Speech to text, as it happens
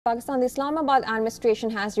Pakistan, the Islamabad administration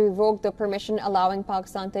has revoked the permission allowing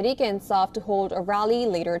Pakistan Tehreek-e-Insaf to hold a rally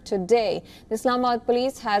later today. The Islamabad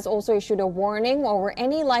police has also issued a warning over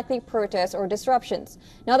any likely protests or disruptions.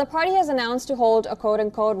 Now, the party has announced to hold a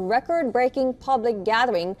quote-unquote record-breaking public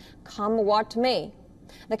gathering come what may.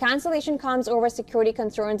 The cancellation comes over security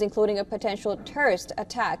concerns, including a potential terrorist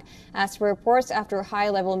attack. As per reports, after a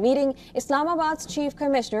high-level meeting, Islamabad's chief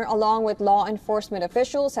commissioner, along with law enforcement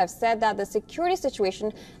officials, have said that the security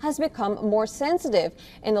situation has become more sensitive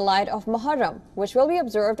in the light of Muharram, which will be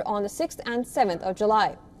observed on the 6th and 7th of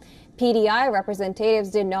July. PTI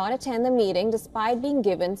representatives did not attend the meeting despite being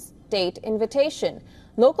given state invitation.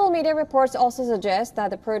 Local media reports also suggest that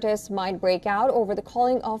the protests might break out over the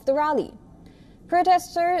calling of the rally.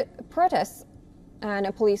 Protests and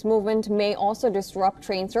a police movement may also disrupt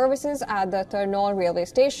train services at the Tarnol railway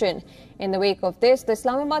station. In the wake of this, the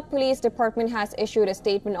Islamabad Police Department has issued a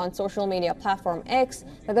statement on social media platform X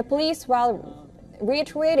that the police, while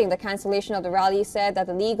reiterating the cancellation of the rally, said that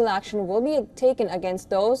the legal action will be taken against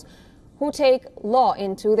those who take law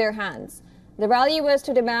into their hands. The rally was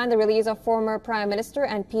to demand the release of former Prime Minister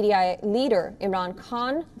and PTI leader Imran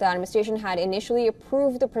Khan. The administration had initially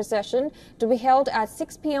approved the procession to be held at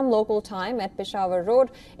 6 p.m. local time at Peshawar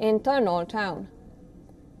Road in Tarnol town.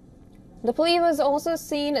 The police was also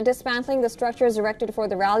seen dismantling the structures erected for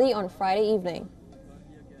the rally on Friday evening.